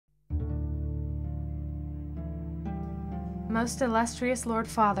Most illustrious Lord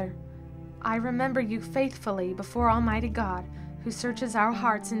Father, I remember you faithfully before Almighty God, who searches our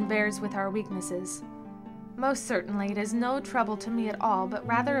hearts and bears with our weaknesses. Most certainly it is no trouble to me at all, but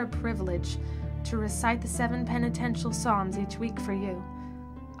rather a privilege to recite the 7 penitential psalms each week for you.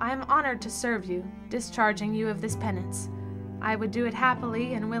 I am honored to serve you, discharging you of this penance. I would do it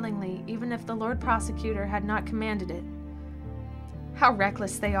happily and willingly, even if the Lord Prosecutor had not commanded it. How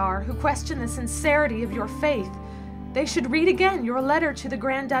reckless they are, who question the sincerity of your faith! They should read again your letter to the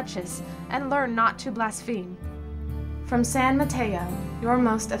Grand Duchess, and learn not to blaspheme. From San Mateo, your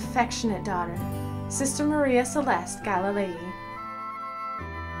most affectionate daughter, Sister Maria Celeste Galilei.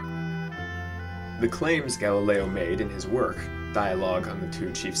 The claims Galileo made in his work, Dialogue on the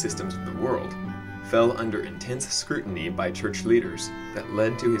 2 Chief Systems of the World, fell under intense scrutiny by church leaders that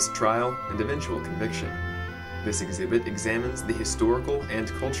led to his trial and eventual conviction. This exhibit examines the historical and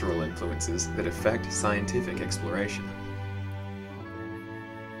cultural influences that affect scientific exploration.